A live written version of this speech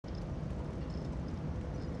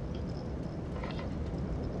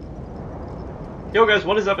Yo guys,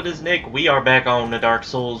 what is up? It is Nick. We are back on the Dark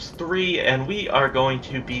Souls 3, and we are going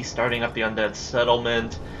to be starting up the Undead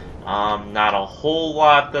Settlement. Not a whole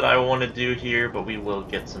lot that I want to do here, but we will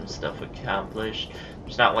get some stuff accomplished.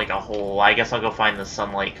 There's not like a whole... I guess I'll go find the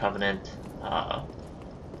Sunlight Covenant.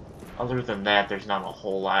 Other than that, there's not a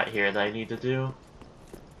whole lot here that I need to do.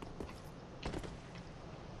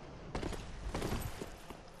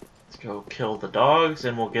 Go kill the dogs,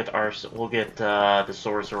 and we'll get the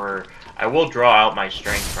sorcerer. I will draw out my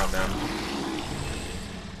strength from him.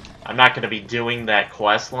 I'm not going to be doing that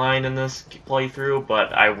quest line in this playthrough,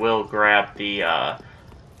 but I will grab the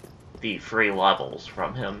free levels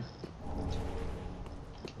from him.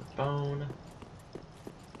 Bone.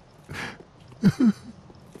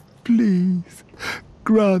 Please,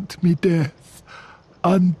 grant me death.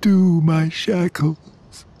 Undo my shackles.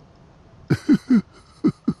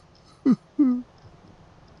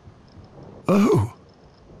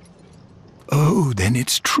 Oh, then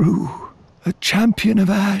it's true. A champion of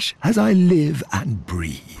Ash as I live and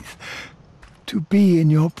breathe. To be in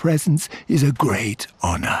your presence is a great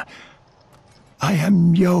honor. I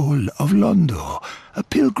am Yol of Londor, a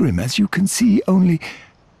pilgrim, as you can see, only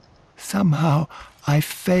somehow I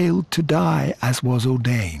failed to die as was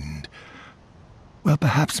ordained. Well,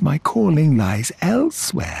 perhaps my calling lies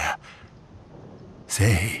elsewhere.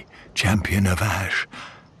 Say, champion of Ash,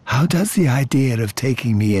 how does the idea of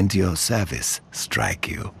taking me into your service strike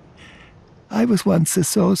you? I was once a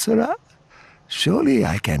sorcerer. Surely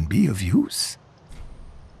I can be of use.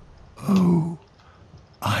 Oh,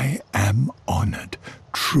 I am honored,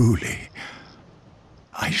 truly.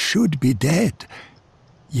 I should be dead,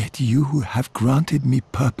 yet you have granted me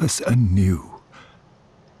purpose anew.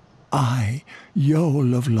 I,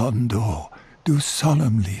 Yol of Londor, do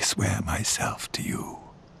solemnly swear myself to you.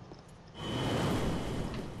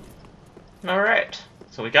 Alright,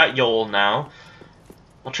 so we got Yol now.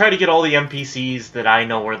 I'll try to get all the NPCs that I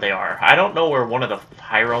know where they are. I don't know where one of the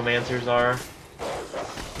Pyromancers are.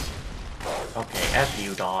 Okay, F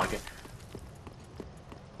you, dog.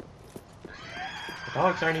 The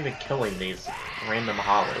dogs aren't even killing these random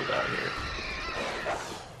hollows out here.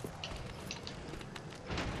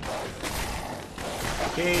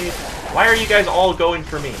 Okay, why are you guys all going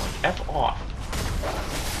for me? Like, F off.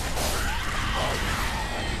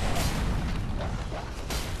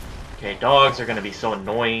 Okay, dogs are gonna be so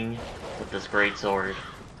annoying with this greatsword.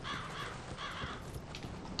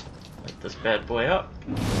 Light this bad boy up.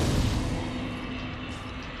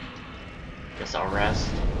 Guess I'll rest.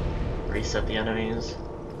 Reset the enemies.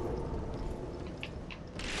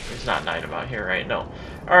 There's not an item out here, right? No.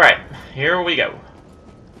 Alright, here we go.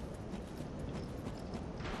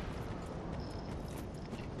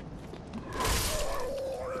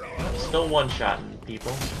 I'm still one-shotting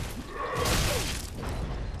people.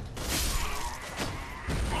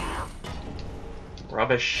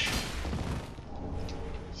 Rubbish.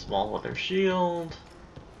 Small leather shield.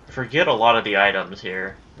 Forget a lot of the items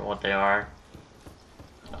here and what they are.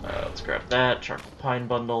 Let's grab that. Charcoal pine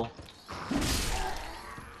bundle.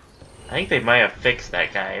 I think they might have fixed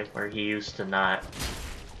that guy where he used to not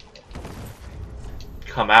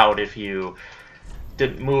come out if you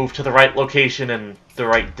didn't move to the right location and the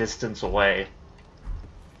right distance away.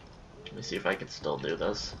 Let me see if I can still do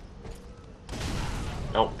this.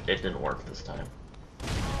 Nope, it didn't work this time.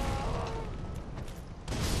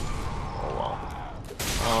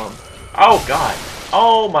 Oh god.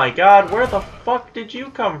 Oh my god, where the fuck did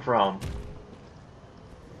you come from?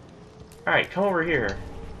 Alright, come over here.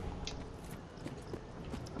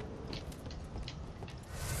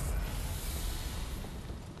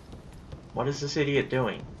 What is this idiot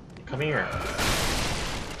doing? Come here.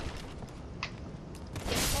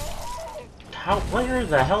 Where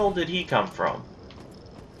the hell did he come from?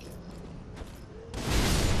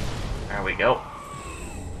 There we go.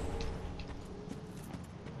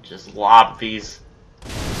 Just lob these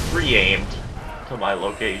re-aimed to my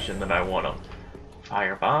location that I want them.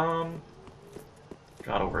 Firebomb.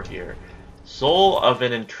 Got over here. Soul of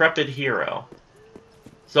an Intrepid Hero.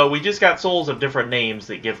 So we just got souls of different names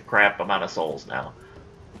that give crap amount of souls now.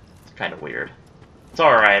 It's kind of weird. It's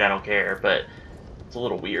alright, I don't care, but it's a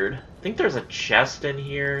little weird. I think there's a chest in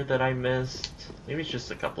here that I missed. Maybe it's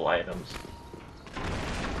just a couple items.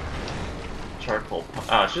 Charcoal.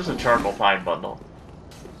 Oh, it's just a charcoal pine bundle.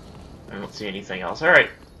 I don't see anything else. Alright,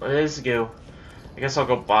 let's go. I guess I'll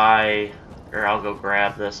go buy, or I'll go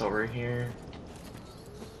grab this over here.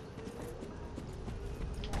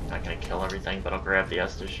 Not gonna kill everything, but I'll grab the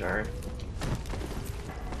Estus shard.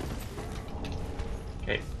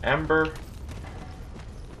 Okay, Ember.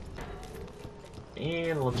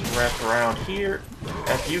 And let's wrap around here.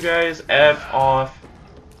 F you guys, F off.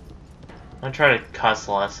 I'm gonna try to cuss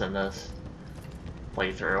less in this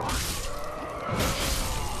playthrough.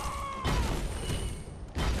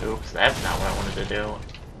 Oops, that's not what I wanted to do.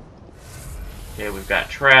 Okay, we've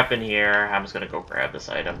got trap in here. I'm just gonna go grab this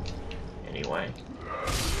item anyway.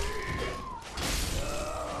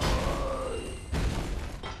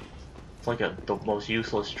 It's like the most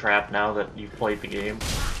useless trap now that you've played the game.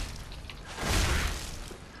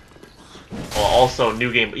 Well, also,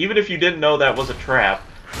 New Game... Even if you didn't know that was a trap,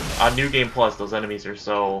 on New Game Plus, those enemies are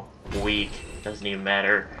so weak. Doesn't even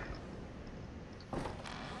matter.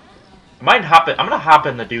 I'm gonna hop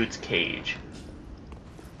in the dude's cage.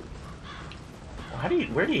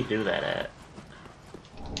 Where do you do that at?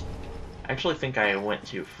 I actually think I went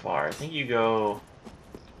too far. I think you go...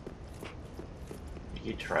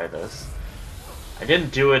 You try this. I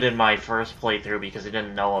didn't do it in my first playthrough because I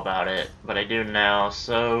didn't know about it, but I do now,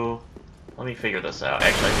 so... Let me figure this out.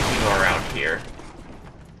 Actually, I think you go around here.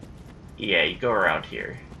 Yeah, you go around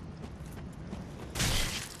here.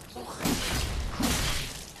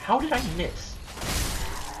 How did I miss?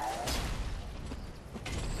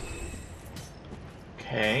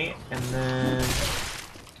 Okay, and then...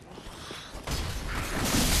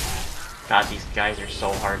 God, these guys are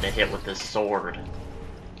so hard to hit with this sword.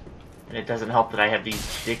 And it doesn't help that I have these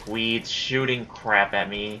dickweeds shooting crap at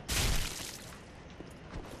me.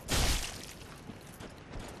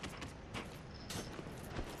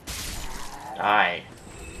 Die.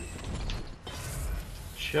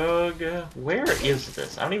 Chug. Where is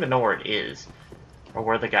this? I don't even know where it is. Or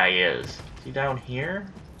where the guy is. Is he down here?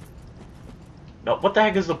 No, what the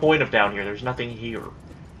heck is the point of down here? There's nothing here.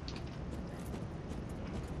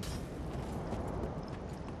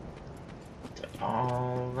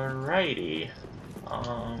 Alrighty.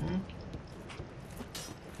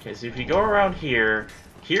 Okay, so if you go around here,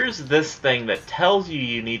 here's this thing that tells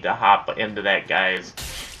you need to hop into that guy's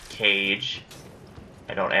cage.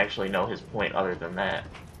 I don't actually know his point other than that.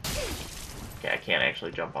 Okay, I can't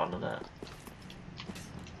actually jump onto that.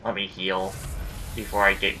 Let me heal before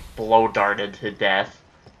I get blow darted to death.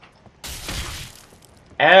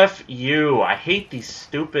 F you! I hate these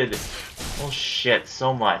stupid... Oh shit,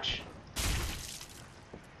 so much.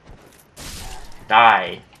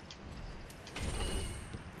 Die.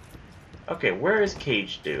 Okay, where is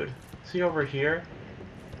Cage Dude? Is he over here?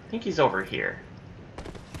 I think he's over here.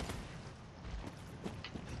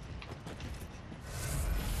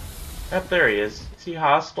 Yep, there he is. Is he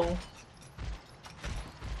hostile?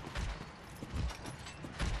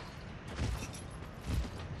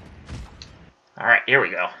 Alright, here we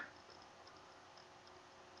go.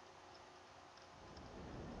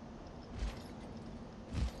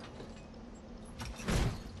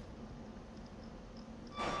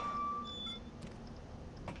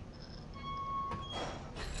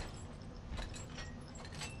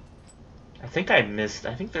 I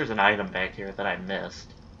think there's an item back here that I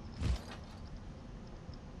missed.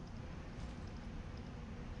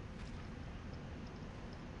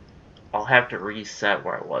 I'll have to reset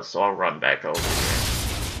where I was, so I'll run back over here.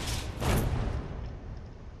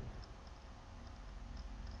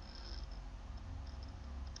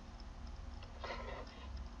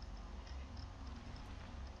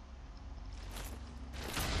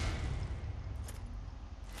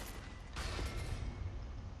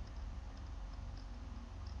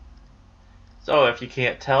 So, if you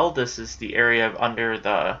can't tell, this is the area under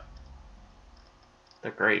the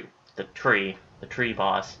tree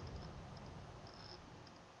boss.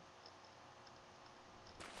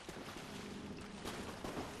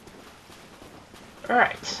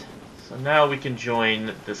 Alright, so now we can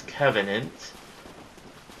join this covenant.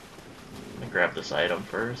 Let me grab this item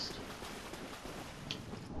first.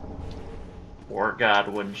 War God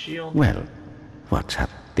Wooden Shield. Well, what's up?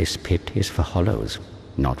 This pit is for hollows,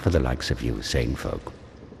 not for the likes of you sane folk.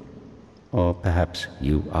 Or perhaps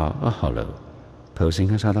you are a hollow,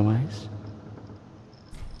 posing as otherwise?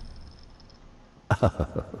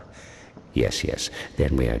 Oh, yes,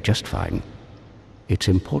 then we are just fine. It's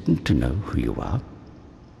important to know who you are.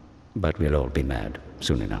 But we'll all be mad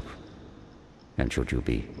soon enough. And should you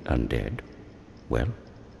be undead, well,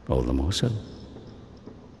 all the more so.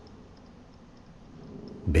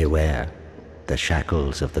 Beware, the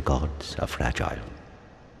shackles of the gods are fragile.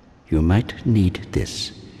 You might need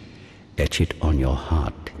this. Etch it on your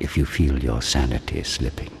heart if you feel your sanity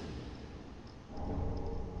slipping.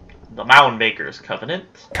 The Mound Maker's Covenant.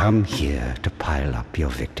 Come here to pile up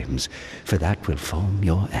your victims, for that will form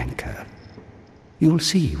your anchor. You'll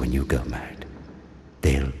see when you go mad.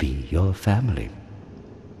 They'll be your family.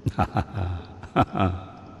 Ha ha ha ha ha.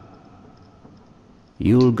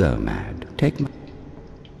 You'll go mad. Take my...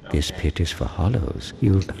 Okay. This pit is for hollows.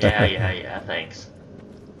 You'll... Yeah, thanks.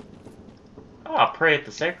 Oh, pray at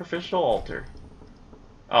the sacrificial altar.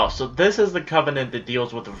 Oh, so this is the covenant that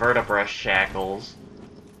deals with the vertebra shackles.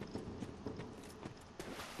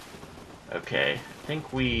 Okay, I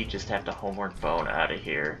think we just have to homeward bone out of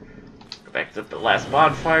here. Go back to the last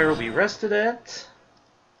bonfire we rested at.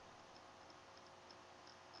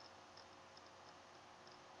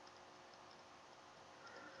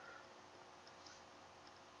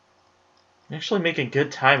 Actually making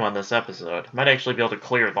good time on this episode. Might actually be able to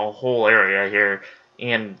clear the whole area here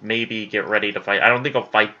and maybe get ready to fight. I don't think I'll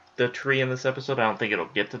fight the tree in this episode. I don't think it'll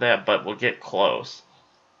get to that, but we'll get close.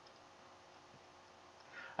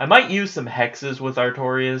 I might use some hexes with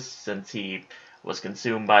Artorias since he was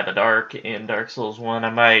consumed by the dark in Dark Souls 1. I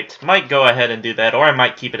might go ahead and do that, or I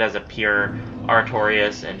might keep it as a pure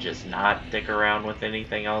Artorias and just not dick around with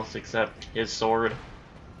anything else except his sword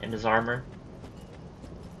and his armor.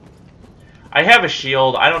 I have a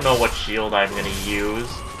shield. I don't know what shield I'm going to use,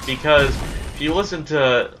 because if you listen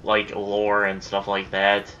to, like, lore and stuff like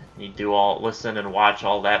that, you do listen and watch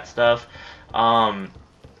all that stuff,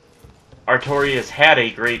 Artorias had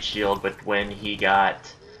a great shield, but when he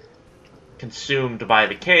got consumed by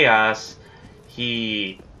the chaos,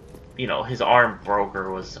 his arm broke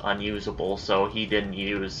or was unusable, so he didn't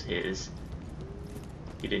use his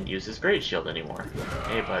great shield anymore.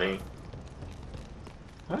 Hey, buddy.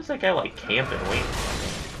 Why is that guy, like, camping, waiting for me?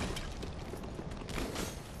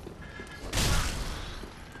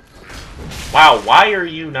 Wow, why are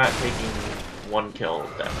you not taking one kill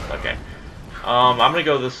death? Okay. I'm gonna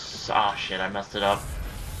go this... Ah, shit, I messed it up.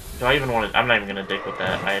 Do I even want to... I'm not even gonna dick with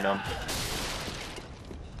that item.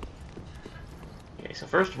 Okay, so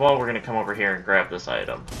first of all, we're gonna come over here and grab this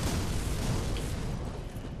item.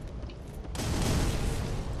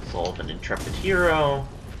 Soul of an Intrepid Hero.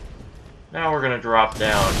 Now we're gonna drop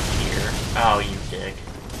down here. Oh, you dick.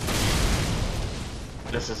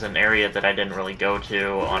 This is an area that I didn't really go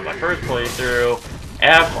to on my first playthrough.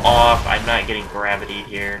 F off, I'm not getting gravitied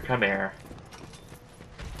here. Come here.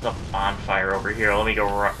 There's a bonfire over here. Let me go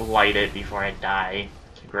light it before I die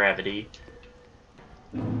to gravity.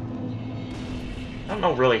 I don't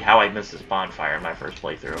know really how I missed this bonfire in my first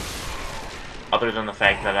playthrough. Other than the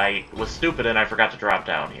fact that I was stupid and I forgot to drop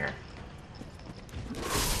down here.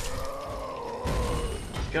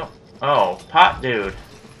 Go. Oh, pot dude.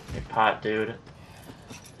 Hey, pot dude.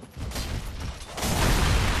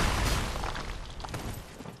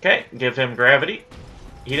 Okay, give him gravity.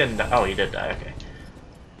 He didn't die. Oh, he did die, okay.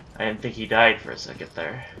 I didn't think he died for a second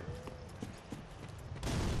there.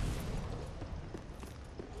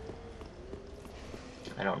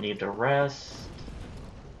 I don't need to rest.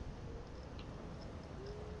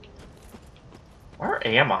 Where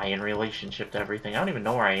am I in relationship to everything? I don't even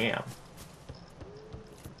know where I am.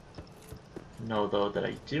 Know though that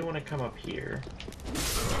I do want to come up here.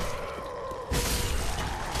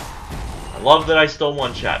 I love that I still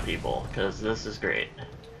one-shot people, because this is great.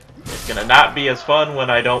 It's gonna not be as fun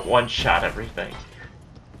when I don't one-shot everything.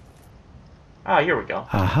 Ah, here we go.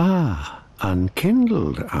 Aha,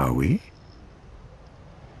 unkindled, are we?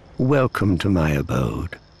 Welcome to my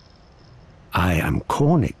abode. I am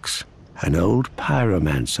Cornix, an old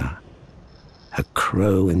pyromancer. A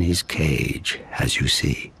crow in his cage, as you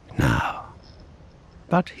see now.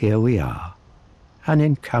 But here we are, an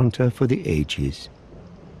encounter for the ages.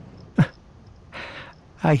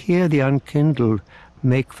 I hear the unkindled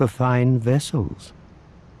make for fine vessels.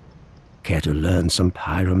 Care to learn some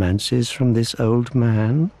pyromancies from this old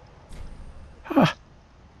man? Ah,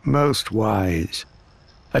 most wise.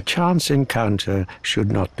 A chance encounter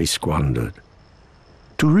should not be squandered.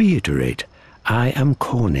 To reiterate, I am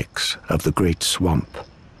Cornix of the Great Swamp.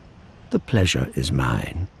 The pleasure is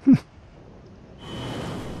mine.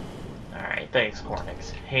 Alright, thanks,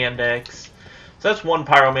 Cornix. Handex. So that's one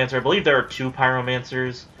pyromancer. I believe there are two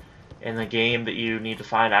pyromancers in the game that you need to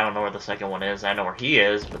find. I don't know where the second one is. I know where he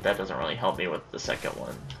is, but that doesn't really help me with the second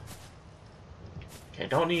one. Okay,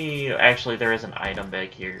 don't need... Actually, there is an item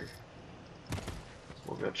back here.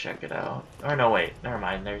 We'll go check it out. Or no, wait. Never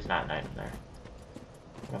mind. There's not an item there.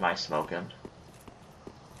 What am I smoking?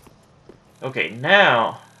 Okay,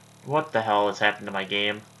 now... What the hell has happened to my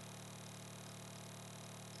game?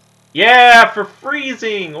 Yeah, for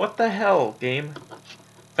freezing! What the hell, game?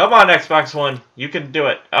 Come on, Xbox One. You can do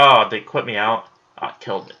it. Oh, they quit me out. Oh, it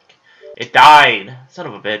killed me. It died. Son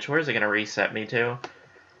of a bitch. Where's it going to reset me to?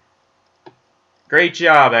 Great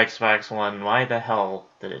job, Xbox One. Why the hell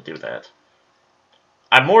did it do that?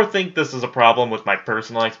 I more think this is a problem with my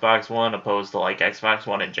personal Xbox One opposed to, like, Xbox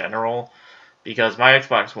One in general. Because my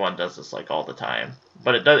Xbox One does this, like, all the time.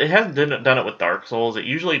 But it hasn't done it with Dark Souls. It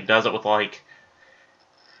usually does it with like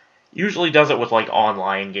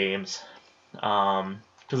online games.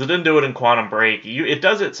 Because it didn't do it in Quantum Break. It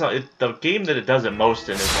does it. So the game that it does it most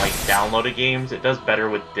in is like downloaded games. It does better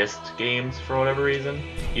with disked games for whatever reason.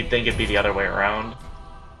 You'd think it'd be the other way around.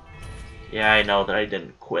 Yeah, I know that I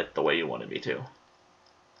didn't quit the way you wanted me to.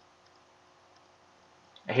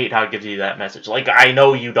 I hate how it gives you that message. Like, I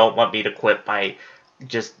know you don't want me to quit by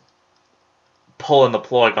just pulling the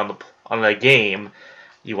plug on the game.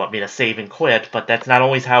 You want me to save and quit, but that's not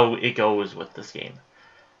always how it goes with this game.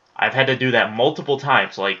 I've had to do that multiple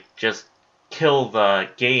times, like, just kill the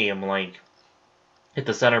game, like, hit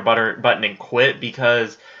the center button and quit,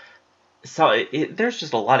 because there's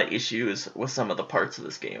just a lot of issues with some of the parts of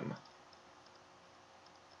this game.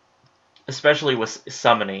 Especially with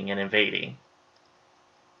summoning and invading.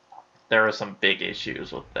 There are some big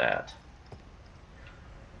issues with that.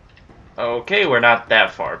 Okay, we're not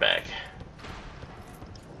that far back.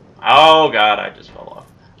 Oh god, I just fell off.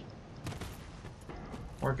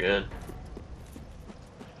 We're good.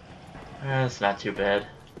 That's not too bad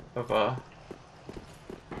of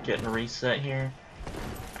getting reset here.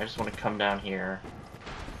 I just want to come down here.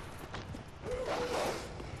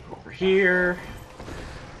 Over here.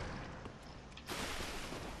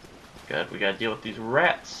 Good, we gotta deal with these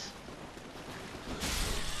rats.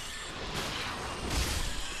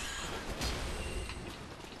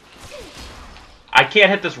 I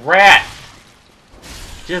can't hit this rat!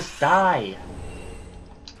 Just die!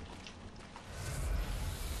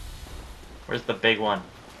 Where's the big one?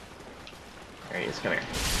 There he is, come here.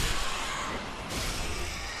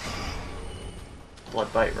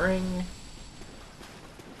 Blood bite ring.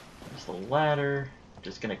 There's the ladder.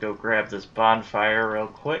 Just gonna go grab this bonfire real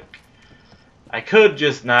quick. I could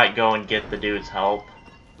just not go and get the dude's help.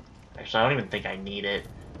 Actually, I don't even think I need it.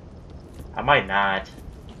 I might not.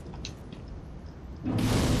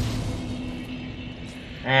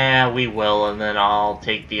 We will, and then I'll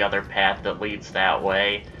take the other path that leads that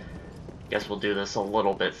way. Guess we'll do this a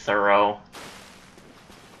little bit thorough.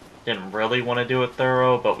 Didn't really want to do it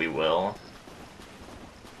thorough, but we will.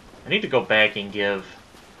 I need to go back and give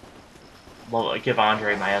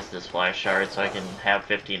Andre my Estus Flash shard so I can have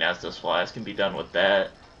 15 Estus Flasks and be done with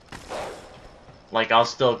that. Like, I'll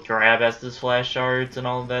still grab Estus Flash shards and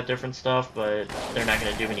all of that different stuff, but they're not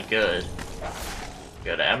going to do me any good.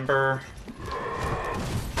 Go to Ember.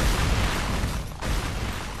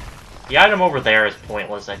 The item over there is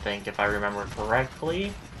pointless, I think, if I remember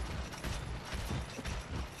correctly.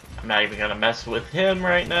 I'm not even going to mess with him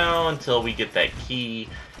right now until we get that key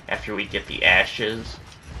after we get the ashes.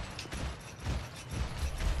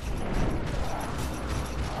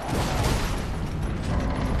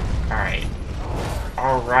 Alright.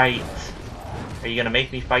 Alright. Are you going to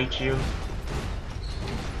make me fight you?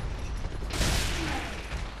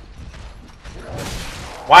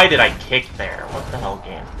 Why did I kick there? What the hell,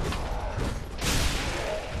 game?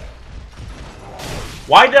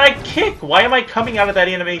 Why did I kick? Why am I coming out of that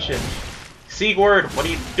animation? Sigurd, what are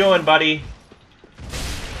you doing, buddy?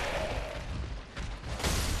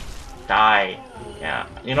 Die. Yeah.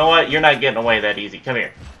 You know what? You're not getting away that easy. Come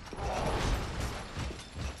here.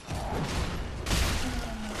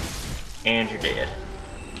 And you're dead.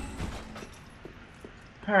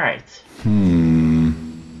 Alright.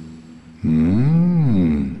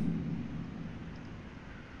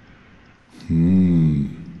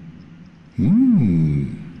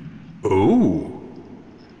 Oh.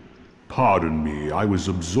 Pardon me, I was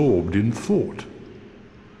absorbed in thought.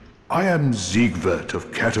 I am Siegwart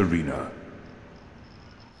of Katarina.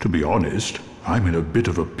 To be honest, I'm in a bit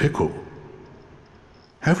of a pickle.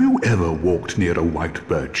 Have you ever walked near a white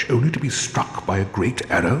birch only to be struck by a great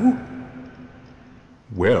arrow?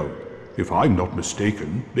 Well, if I'm not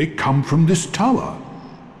mistaken, they come from this tower.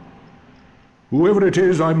 Whoever it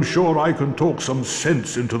is, I'm sure I can talk some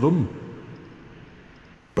sense into them.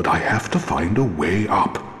 But I have to find a way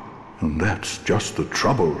up, and that's just the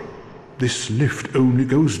trouble. This lift only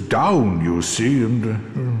goes down, you see,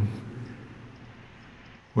 and...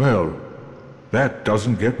 well, that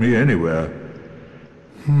doesn't get me anywhere.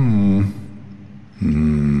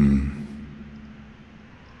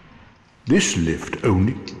 This lift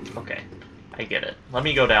only... Okay, I get it. Let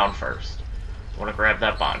me go down first. I want to grab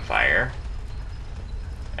that bonfire.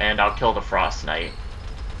 And I'll kill the Frost Knight.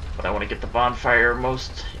 But I want to get the bonfire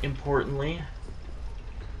most importantly.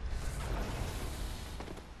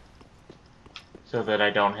 So that I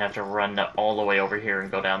don't have to run all the way over here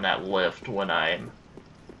and go down that lift when I'm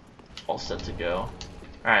all set to go.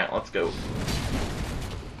 Alright, let's go.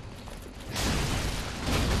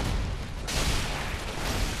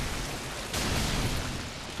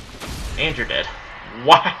 And you're dead.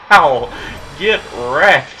 Wow! Get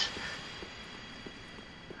wrecked!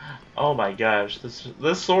 Oh my gosh,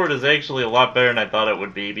 this sword is actually a lot better than I thought it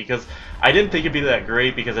would be, because I didn't think it'd be that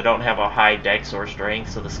great because I don't have a high dex or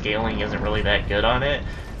strength, so the scaling isn't really that good on it.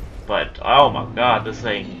 But, oh my god, this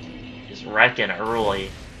thing is wrecking early.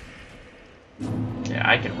 Yeah,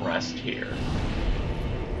 I can rest here.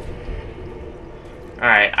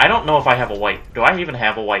 Alright, I don't know if I have a white... Do I even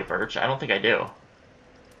have a white birch? I don't think I do.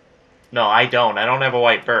 No, I don't. I don't have a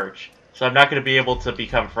white birch. So I'm not going to be able to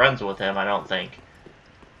become friends with him, I don't think.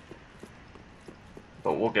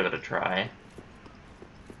 But we'll give it a try.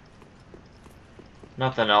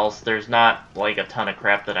 Nothing else. There's not, like, a ton of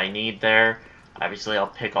crap that I need there. Obviously, I'll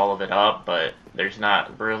pick all of it up, but there's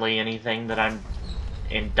not really anything that I'm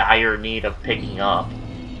in dire need of picking up.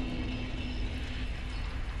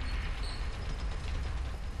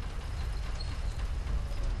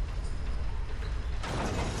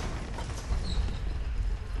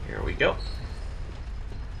 Here we go.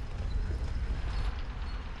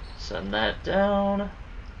 Send that down.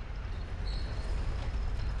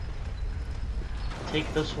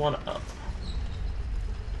 Take this one up.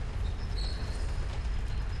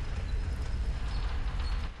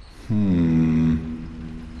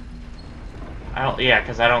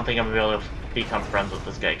 Because I don't think I'm gonna be able to become friends with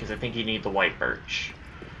this guy, because I think you need the white birch.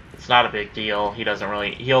 It's not a big deal. He doesn't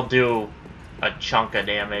really... He'll do a chunk of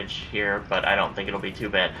damage here, but I don't think it'll be too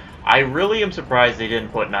bad. I really am surprised they didn't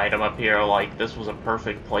put an item up here. Like, this was a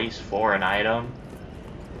perfect place for an item.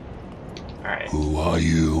 Alright. Who are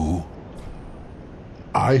you?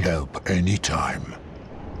 I help anytime.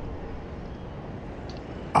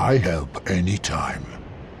 I help anytime.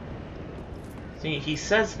 See, he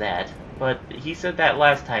says that, but he said that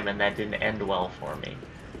last time and that didn't end well for me.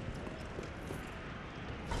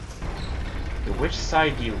 Which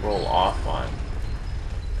side do you roll off on?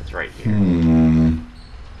 That's right here. Any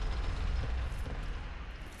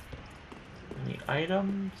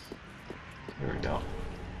items? Here we go.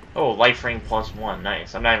 Oh, life ring +1.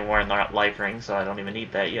 Nice. I'm not even wearing the life ring, so I don't even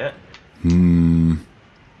need that yet.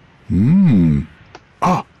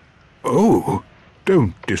 Ah! Oh!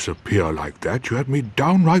 Don't disappear like that. You had me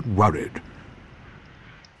downright worried.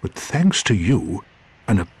 But thanks to you,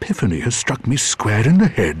 an epiphany has struck me square in the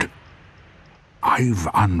head. I've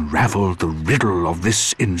unraveled the riddle of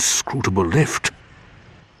this inscrutable lift.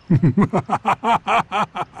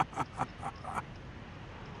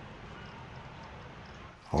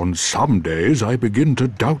 On some days I begin to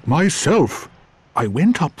doubt myself. I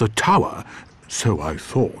went up the tower, so I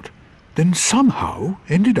thought, then somehow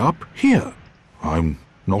ended up here. I'm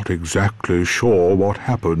not exactly sure what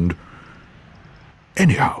happened.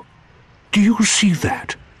 Anyhow, do you see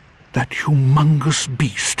that? That humongous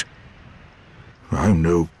beast? I'm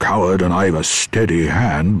no coward and I've a steady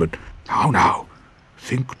hand, but how now?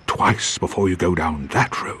 Think twice before you go down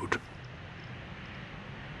that road.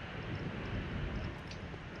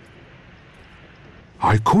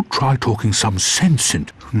 I could try talking some sense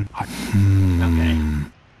into... Okay.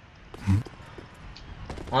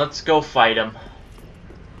 Let's go fight him.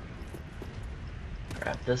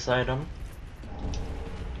 Grab this item.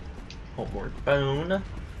 Homeward bone.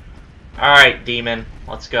 Alright, demon.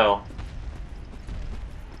 Let's go.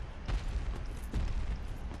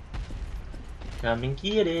 Come and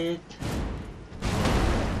get it.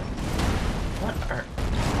 What are...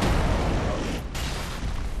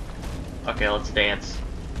 Okay, let's dance.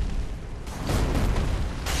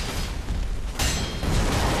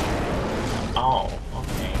 Oh,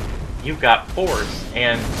 okay. You've got force,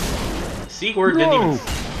 and Sigurd didn't even...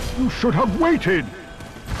 You should have waited!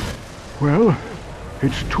 Well,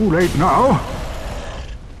 it's too late now.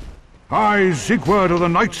 I, Sigurd of the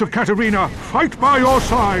Knights of Katarina, fight by your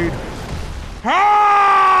side!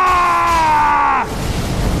 Ah!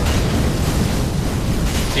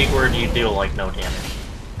 Sigurd, you do like no damage.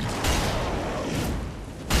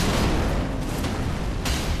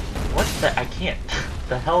 What the... I can't...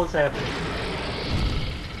 the hell is happening?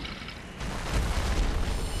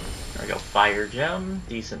 There we go, fire gem,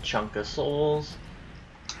 decent chunk of souls.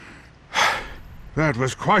 That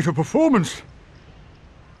was quite a performance.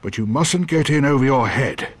 But you mustn't get in over your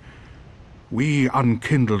head. We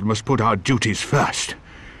unkindled must put our duties first.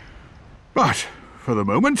 But, for the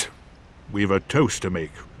moment, we've a toast to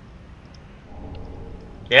make.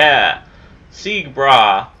 Yeah,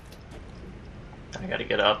 Siegbra. I gotta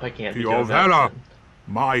get up, I can't be Your valor,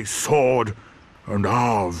 my sword, and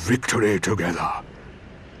our victory together.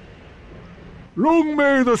 Long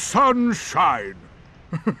may the sun shine.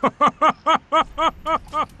 What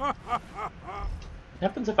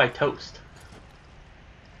happens if I toast?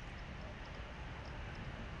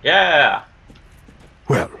 Yeah!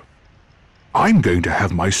 Well, I'm going to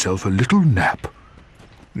have myself a little nap.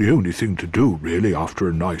 The only thing to do, really, after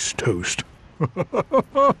a nice toast.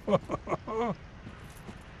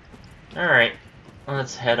 Alright,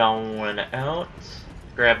 let's head on out.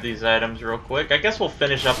 Grab these items real quick. I guess we'll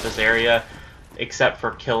finish up this area, except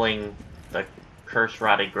for killing the cursed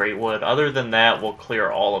rotted Greatwood. Other than that, we'll clear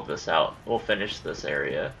all of this out. We'll finish this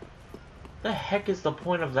area. The heck is the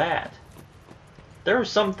point of that? There are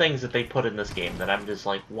some things that they put in this game that I'm just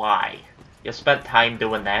like, why? You spent time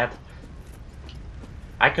doing that?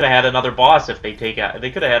 I could have had another boss if they take out.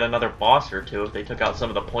 They could have had another boss or two if they took out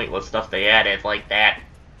some of the pointless stuff they added, like that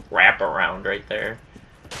wraparound right there.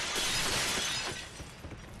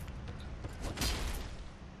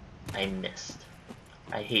 I missed.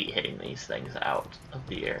 I hate hitting these things out of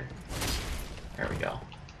the air. There we go.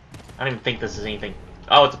 I don't even think this is anything.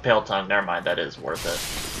 Oh, it's a pale tongue. Never mind. That is worth it.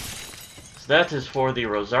 So that is for the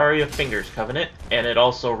Rosaria Fingers Covenant, and it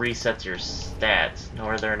also resets your stats.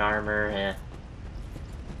 Northern Armor, eh.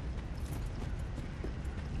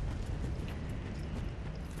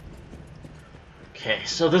 Okay,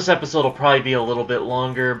 so this episode will probably be a little bit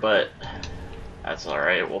longer, but that's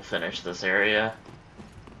alright. We'll finish this area.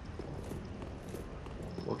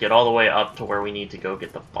 We'll get all the way up to where we need to go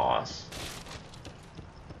get the boss.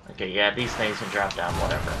 Okay, yeah, these things can drop down,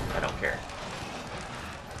 whatever. I don't care.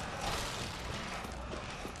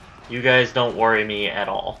 You guys don't worry me at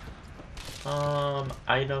all.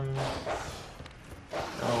 Items.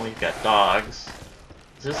 Oh, we've got dogs.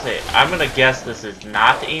 Is this a... I'm gonna guess this is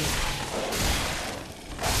not a...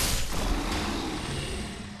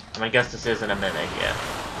 I guess this isn't a mimic yet.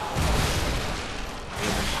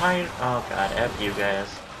 Oh god, F you guys.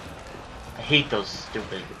 I hate those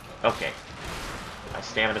stupid... Okay. My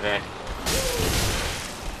stamina back.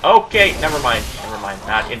 Okay, never mind. Never mind.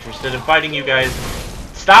 Not interested in fighting you guys.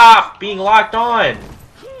 Stop being locked on!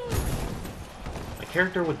 My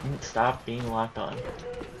character would stop being locked on.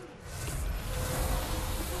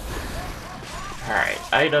 Alright,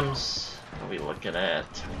 items. What are we looking at?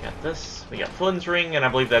 We got this. We got Flynn's ring, and I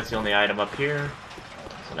believe that's the only item up here.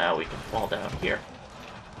 So now we can fall down here.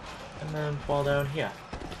 And then fall down here.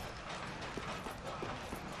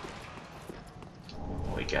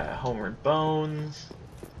 We got Homeward Bones.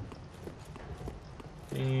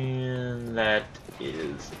 And that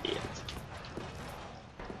is it.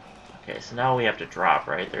 Okay, so now we have to drop,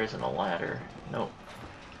 right? There isn't a ladder. Nope.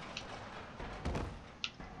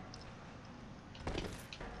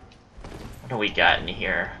 What do we got in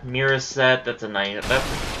here? Mirror set, that's a nice... That's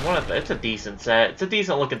one of the, it's a decent set. It's a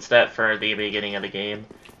decent looking set for the beginning of the game.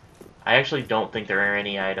 I actually don't think there are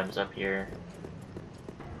any items up here.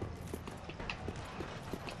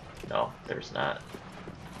 No, there's not.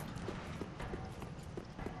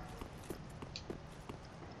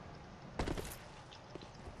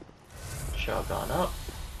 Chug on up.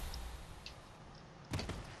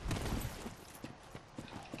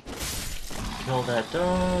 Kill that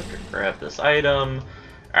dog, grab this item.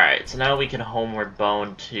 Alright, so now we can homeward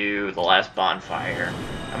bone to the last bonfire.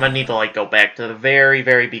 I'm gonna need to like go back to the very,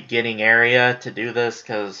 very beginning area to do this,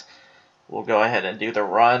 because we'll go ahead and do the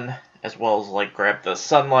run, as well as like grab the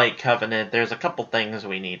Sunlight Covenant. There's a couple things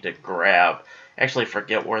we need to grab. Actually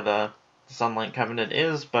forget where the Sunlight Covenant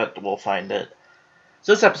is, but we'll find it.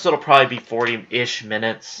 So this episode will probably be 40-ish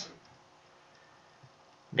minutes.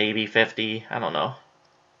 Maybe 50, I don't know.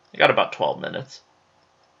 I got about 12 minutes.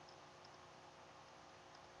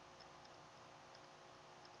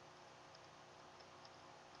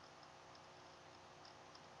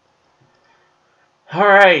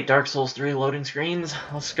 Alright, Dark Souls 3 loading screens.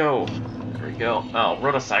 Let's go. There we go. Oh,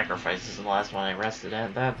 Road of Sacrifice is the last one I rested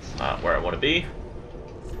at. That's not where I want to be.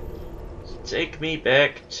 So take me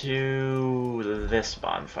back to this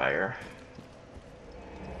bonfire.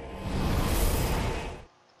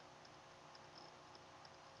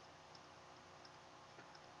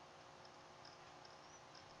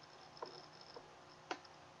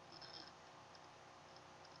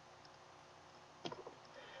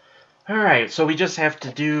 Alright, so we just have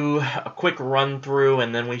to do a quick run through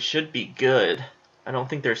and then we should be good. I don't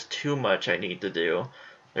think there's too much I need to do.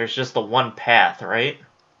 There's just the one path, right?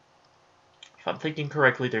 If I'm thinking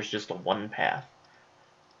correctly, there's just a one path.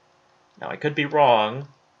 Now, I could be wrong,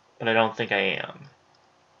 but I don't think I am.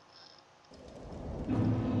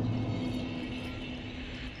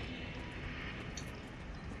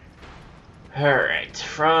 Alright,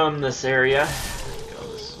 from this area, go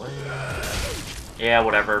this way. Yeah,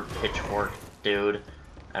 whatever, pitchfork, dude.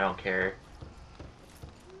 I don't care.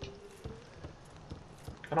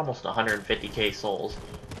 Got almost 150k souls.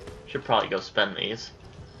 Should probably go spend these.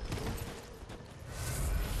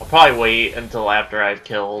 I'll probably wait until after I've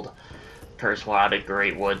killed Curse-Wadded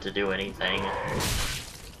Greatwood to do anything.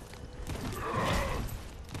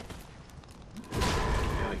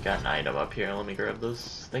 We got an item up here. Let me grab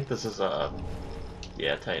this. I think this is a...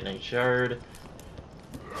 yeah, Titanite Shard.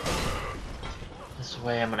 This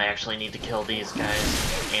way I'm gonna actually need to kill these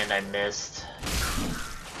guys. And I missed.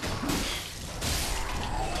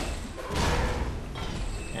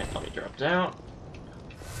 And let me drop down.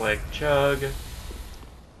 Quick chug.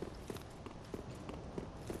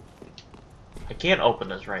 I can't open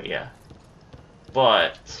this right yet.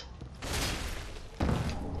 But...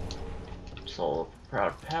 Soul of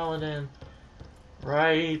Proud Paladin.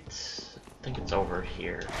 Right... I think it's over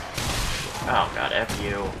here. Oh god, F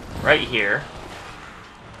you. Right here.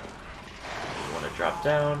 You want to drop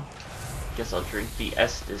down. Guess I'll drink the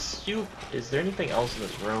Estus soup. Is there anything else in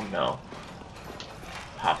this room? No.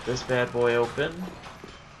 Pop this bad boy open.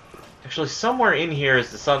 Actually, somewhere in here is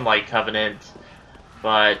the Sunlight Covenant.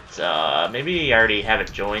 But, maybe I already have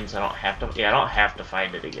it joined, so I don't have to... yeah, I don't have to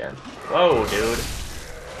find it again. Whoa, dude.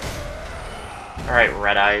 Alright,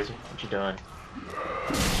 Red Eyes. What you doing?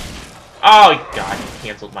 Oh, God, you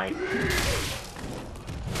canceled my...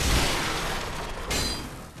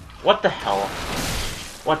 What the hell?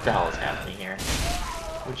 What the hell is happening here?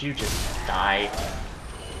 Would you just die?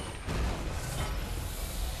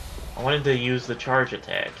 I wanted to use the charge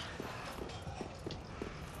attack.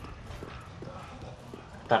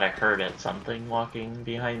 I thought I heard it. Something walking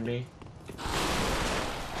behind me.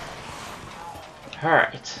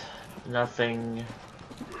 Alright. Nothing...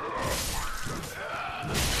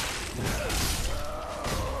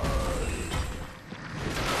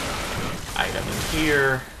 item in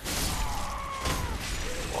here.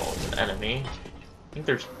 Well, it's an enemy. I think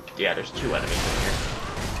there's... yeah, there's two enemies in here.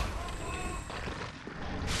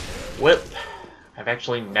 Whip. I've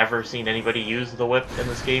actually never seen anybody use the whip in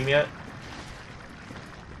this game yet.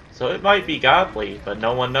 So it might be godly, but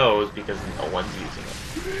no one knows because no one's using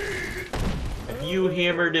it. And you,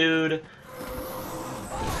 Hammer Dude.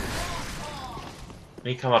 Let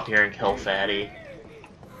me come up here and kill Fatty.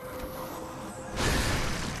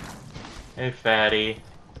 Hey, Fatty.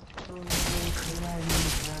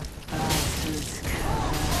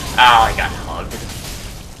 Oh, I got hugged.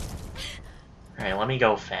 Alright, let me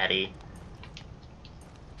go, Fatty.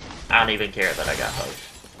 I don't even care that I got hugged.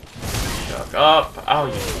 Duck up. Oh,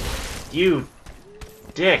 you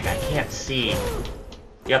dick. I can't see.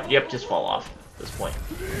 Yep, just fall off at this point.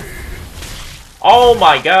 Oh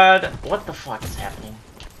my god. What the fuck is happening?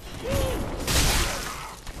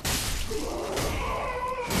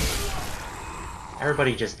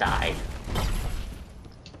 Everybody just died.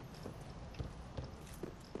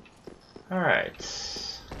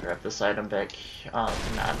 Alright. Grab this item back. Oh,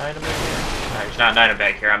 it's not an item back here? No, there's not an item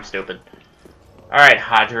back here. I'm stupid. Alright,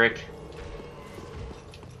 Hodrick.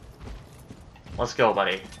 Let's go,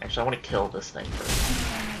 buddy. Actually, I want to kill this thing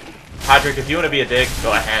first. Hodrick, if you want to be a dick,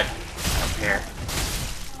 go ahead. I don't care.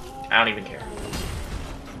 I don't even care.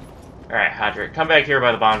 Alright, Hodrick. Come back here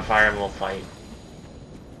by the bonfire and we'll fight.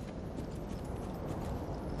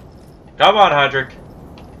 Come on, Hodrick.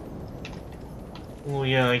 Oh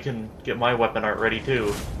yeah, I can get my weapon art ready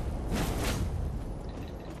too.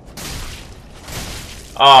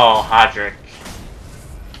 Oh, Hodrick.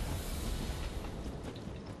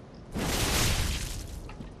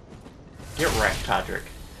 Get wrecked, Hodrick.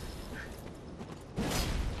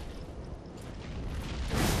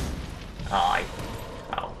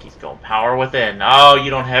 Oh, he's going power within. Oh,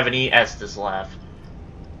 you don't have any Estus left.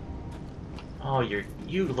 Oh, you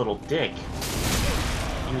little dick.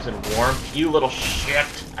 Using warmth, you little shit.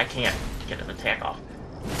 I can't get an attack off.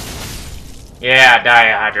 Yeah, die,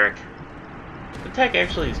 Hodrick. The attack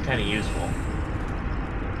actually is kind of useful.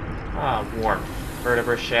 Ah, warmth.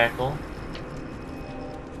 Vertebra shackle.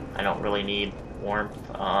 I don't really need warmth.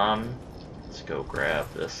 Let's go grab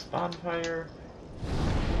this bonfire.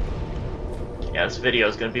 Yeah, this video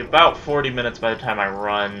is going to be about 40 minutes by the time I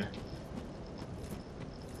run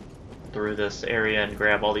through this area and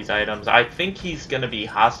grab all these items. I think he's going to be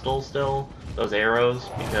hostile still, those arrows,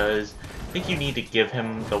 because I think you need to give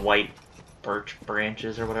him the white birch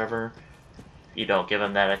branches or whatever. If you don't give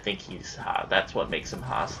him that, I think he's that's what makes him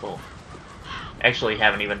hostile. Actually,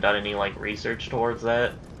 haven't even done any like research towards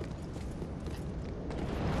that.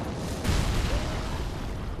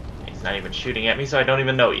 He's not even shooting at me, so I don't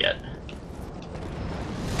even know yet.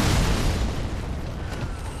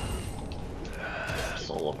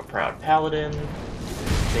 Soul of a Proud Paladin,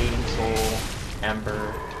 Fading Soul,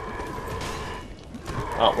 Ember.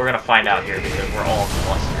 Well, we're gonna find out here because we're all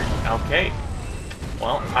clustered. Okay.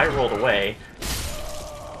 Well, I rolled away.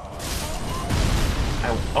 I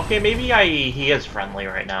Okay, maybe he is friendly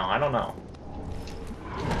right now. I don't know.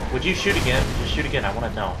 Would you shoot again? Just shoot again. I want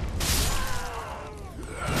to know.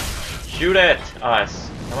 Shoot at us.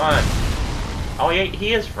 Come on. Oh,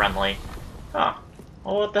 he is friendly. Huh.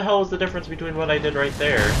 Well, what the hell is the difference between what I did right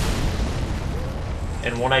there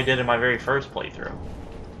and what I did in my very first playthrough?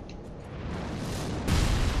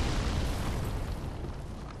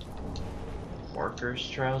 Workers'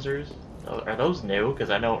 trousers? Are those new? Because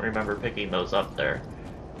I don't remember picking those up there.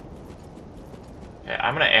 Okay,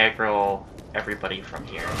 I'm gonna aggro everybody from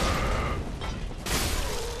here.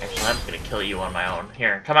 Actually, I'm just gonna kill you on my own.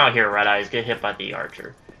 Here, come out here, Red Eyes. Get hit by the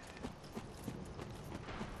archer.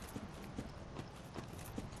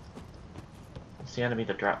 It's the enemy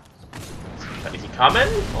that dropped. Is he coming?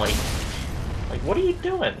 Like, what are you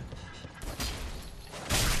doing?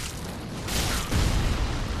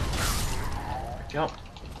 There we go.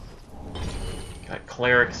 Got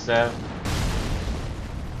Cleric Seth.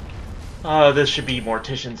 Oh, this should be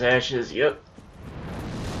Mortician's Ashes. Yep.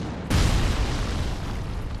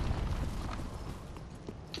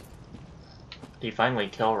 Did he finally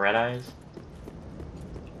kill Red Eyes?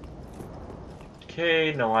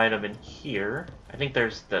 Okay, no item in here. I think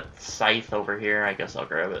there's the scythe over here. I guess I'll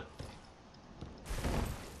grab it.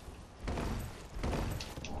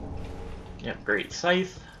 Yep, great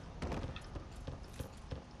scythe.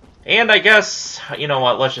 And I guess, you know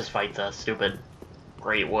what, let's just fight the stupid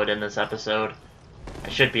Greatwood in this episode. I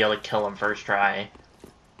should be able to kill him first try.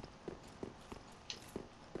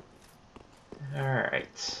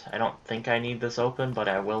 Alright, I don't think I need this open, but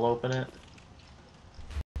I will open it.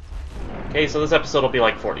 Okay, so this episode will be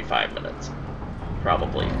like 45 minutes.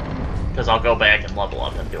 Probably. Because I'll go back and level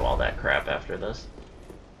up and do all that crap after this.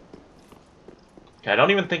 Okay, I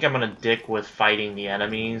don't even think I'm going to dick with fighting the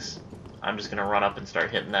enemies. I'm just going to run up and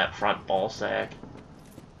start hitting that front ball sack.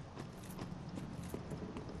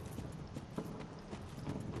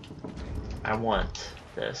 I want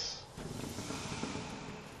this.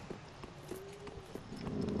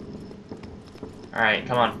 Alright,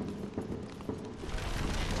 come on.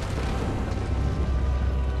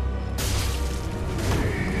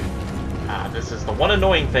 This is the one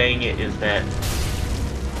annoying thing, is that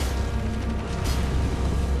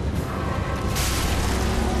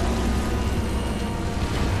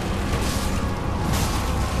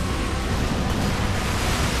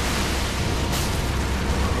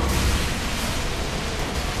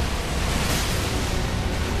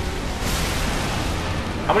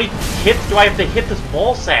how many hits do I have to hit this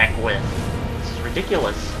ball sack with? This is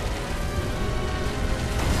ridiculous.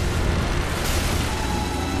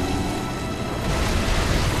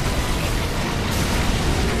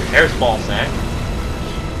 There's ball sack.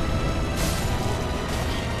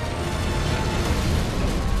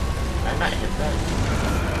 I might hit that.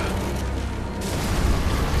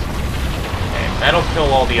 Okay, that'll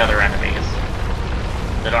kill all the other enemies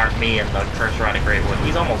that aren't me and the Curse Rod of Greatwood.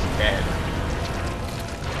 He's almost dead.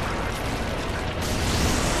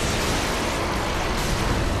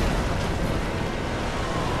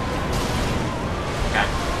 God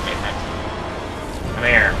damn it. Come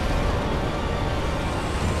here.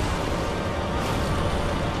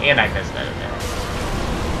 And I missed that attack.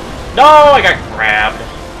 No, I got grabbed.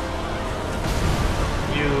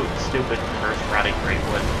 You stupid Curse Rotting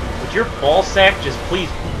Greatwood. Would your ball sack just please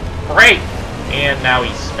break? And now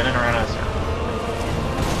he's spinning around in a circle.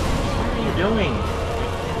 What are you doing?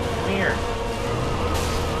 Come here.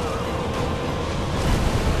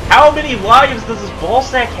 How many lives does this ball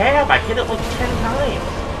sack have? I hit it like 10 times.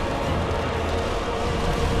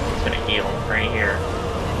 It's gonna heal right here.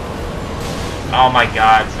 Oh my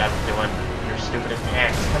god, stop doing your stupid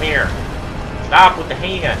attacks. Come here. Stop with the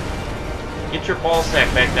hand. Get your ball sack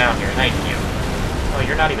back down here. Thank you. Oh,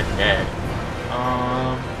 you're not even dead.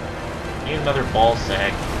 Need another ball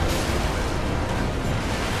sack.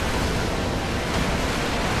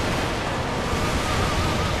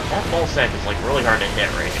 That ball sack is like really hard to hit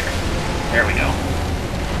right here. There we go.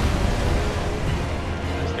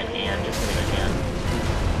 Just the hand. Just give me the hand.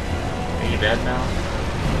 Are you dead now?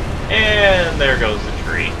 And there goes the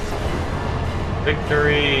tree.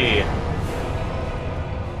 Victory!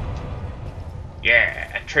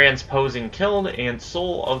 Yeah! Transposing killed and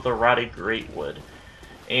Soul of the Rotted Greatwood.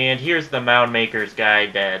 And here's the Mound Maker's guy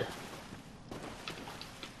dead.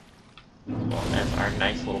 Well, that's our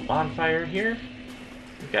nice little bonfire here.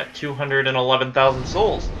 We've got 211,000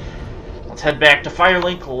 souls. Let's head back to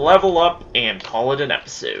Firelink, level up, and call it an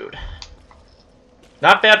episode.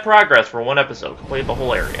 Not bad progress for one episode. Complete the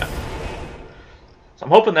whole area. So I'm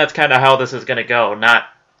hoping that's kind of how this is going to go.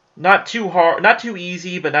 Not too hard, not too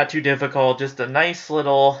easy, but not too difficult. Just a nice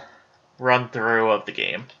little run through of the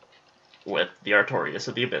game with the Artorias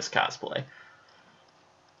of the Abyss cosplay.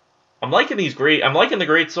 I'm liking the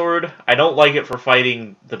Greatsword. I don't like it for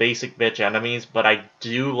fighting the basic bitch enemies, but I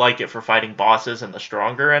do like it for fighting bosses and the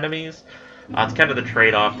stronger enemies. It's kind of the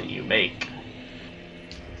trade-off that you make.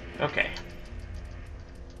 Okay.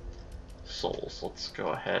 Souls. Let's go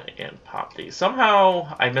ahead and pop these.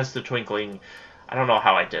 Somehow I missed the twinkling. I don't know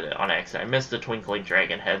how I did it on accident. I missed the twinkling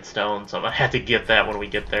dragon headstone, so I'm gonna have to get that when we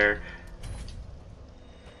get there.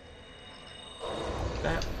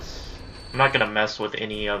 I'm not gonna mess with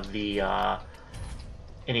any of the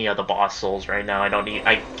boss souls right now.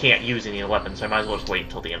 I can't use any weapons, so I might as well just wait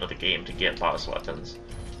until the end of the game to get boss weapons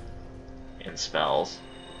and spells.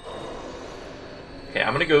 Okay,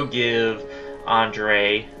 I'm gonna go give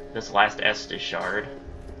Andre this last Estus shard.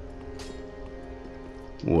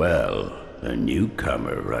 Well, a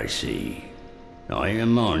newcomer, I see. I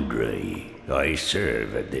am Andre. I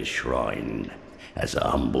serve at this shrine as a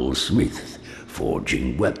humble smith,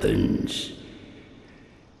 forging weapons.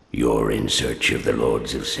 You're in search of the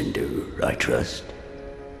Lords of Cinder, I trust?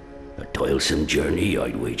 A toilsome journey,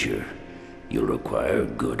 I'd wager. You'll require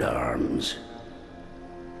good arms.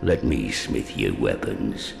 Let me smith you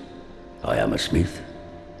weapons. I am a smith,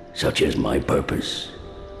 such is my purpose.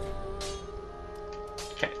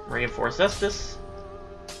 Okay, reinforce Estus.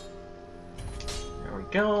 There we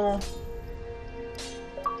go.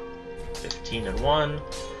 15 and 1.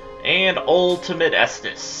 And Ultimate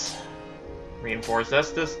Estus. Reinforce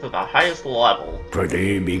Estus to the highest level.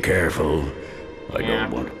 Prithee, be careful. I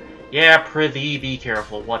don't want... Yeah, prithee, be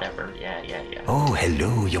careful. Whatever. Yeah. Oh,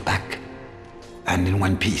 hello, you're back. And in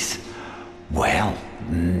one piece. Well,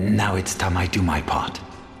 now it's time I do my part.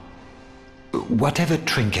 Whatever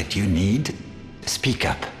trinket you need, speak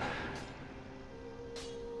up.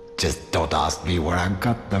 Just don't ask me where I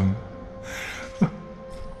got them.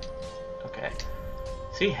 Okay.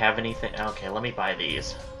 Does he have anything? Okay, let me buy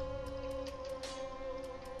these.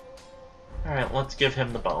 Alright, let's give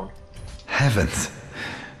him the bone. Heavens,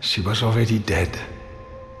 she was already dead.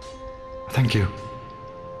 Thank you.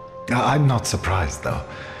 I'm not surprised, though.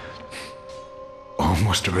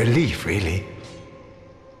 Almost a relief, really.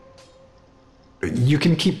 You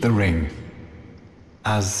can keep the ring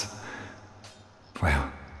as,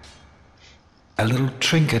 well, a little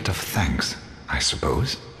trinket of thanks, I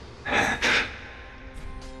suppose.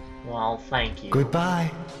 Well, thank you.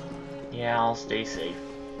 Goodbye. Yeah, I'll stay safe.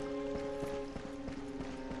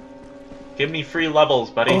 Give me free levels,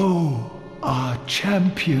 buddy. Oh, our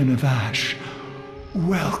champion of Ash.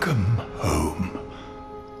 Welcome home.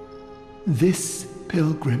 This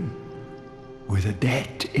pilgrim, with a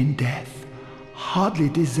debt in death, hardly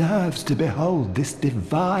deserves to behold this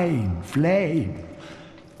divine flame.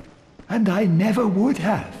 And I never would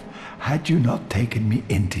have, had you not taken me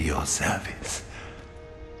into your service.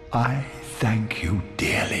 I thank you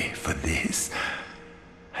dearly for this,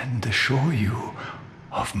 and assure you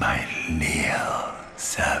of my leal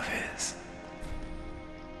service.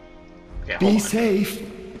 Okay, Be safe.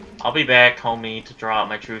 I'll be back, homie, to draw out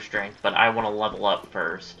my true strength, but I want to level up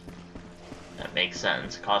first. That makes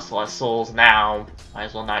sense. Costs less souls now. Might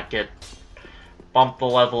as well not bump the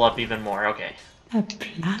level up even more. Okay.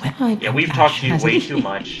 Yeah, we've talked to you way too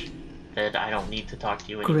much. That I don't need to talk to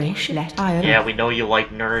you anymore. Yeah, we know you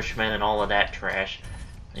like nourishment and all of that trash.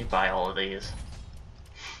 Let me buy all of these.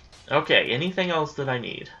 Okay, anything else that I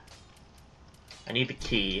need? I need the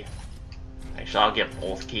key. Actually, I'll get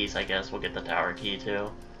both keys, I guess. We'll get the tower key,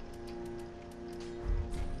 too.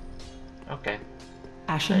 Okay.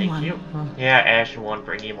 Ashen One. You. Yeah, Ashen One,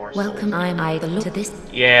 bring you more souls. Welcome, I'm to this.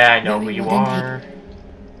 Yeah, I know who Very you well are.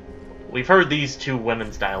 We've heard these two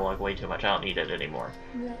women's dialogue way too much. I don't need it anymore.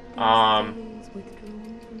 I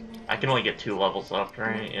can only get 2 levels up,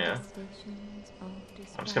 right? Yeah.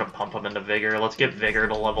 I'm just gonna pump them into Vigor. Let's get Vigor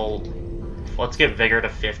to level... Let's get Vigor to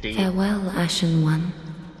 50. Farewell, Ashen One.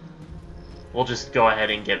 We'll just go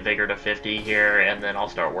ahead and get Vigor to 50 here, and then I'll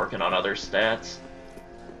start working on other stats.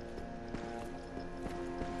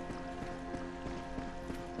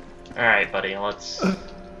 Alright, buddy, let's...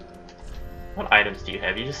 What items do you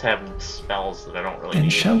have? You just have spells that I don't really need. Then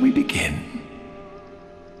shall we begin?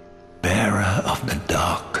 Bearer of the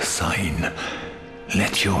dark sign,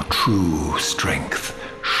 let your true strength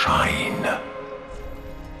shine.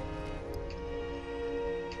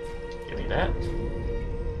 Give me that.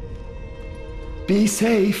 Be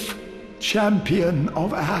safe, champion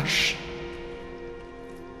of Ash.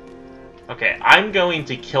 Okay, I'm going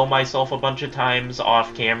to kill myself a bunch of times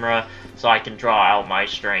off camera so I can draw out my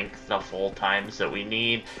strength the full times that we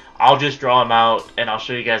need. I'll just draw them out, and I'll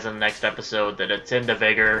show you guys in the next episode that it's into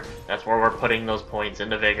Vigor. That's where we're putting those points,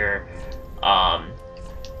 into Vigor.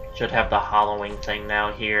 Should have the hollowing thing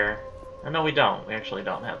now here. Oh, no, we don't. We actually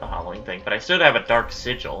don't have the hollowing thing, but I should have a Dark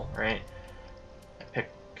Sigil, right?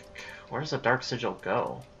 Where does the Dark Sigil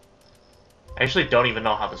go? I actually don't even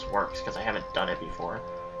know how this works, because I haven't done it before.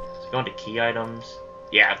 Go into key items.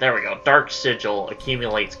 Yeah, there we go. Dark Sigil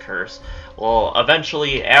accumulates curse. Well,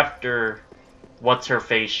 eventually, after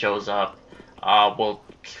What's-Her-Face shows up, we'll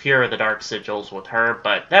cure the Dark Sigils with her.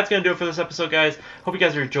 But that's going to do it for this episode, guys. Hope you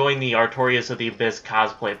guys are enjoying the Artorias of the Abyss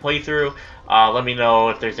cosplay playthrough. Let me know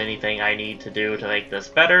if there's anything I need to do to make this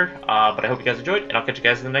better. But I hope you guys enjoyed, and I'll catch you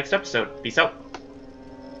guys in the next episode. Peace out.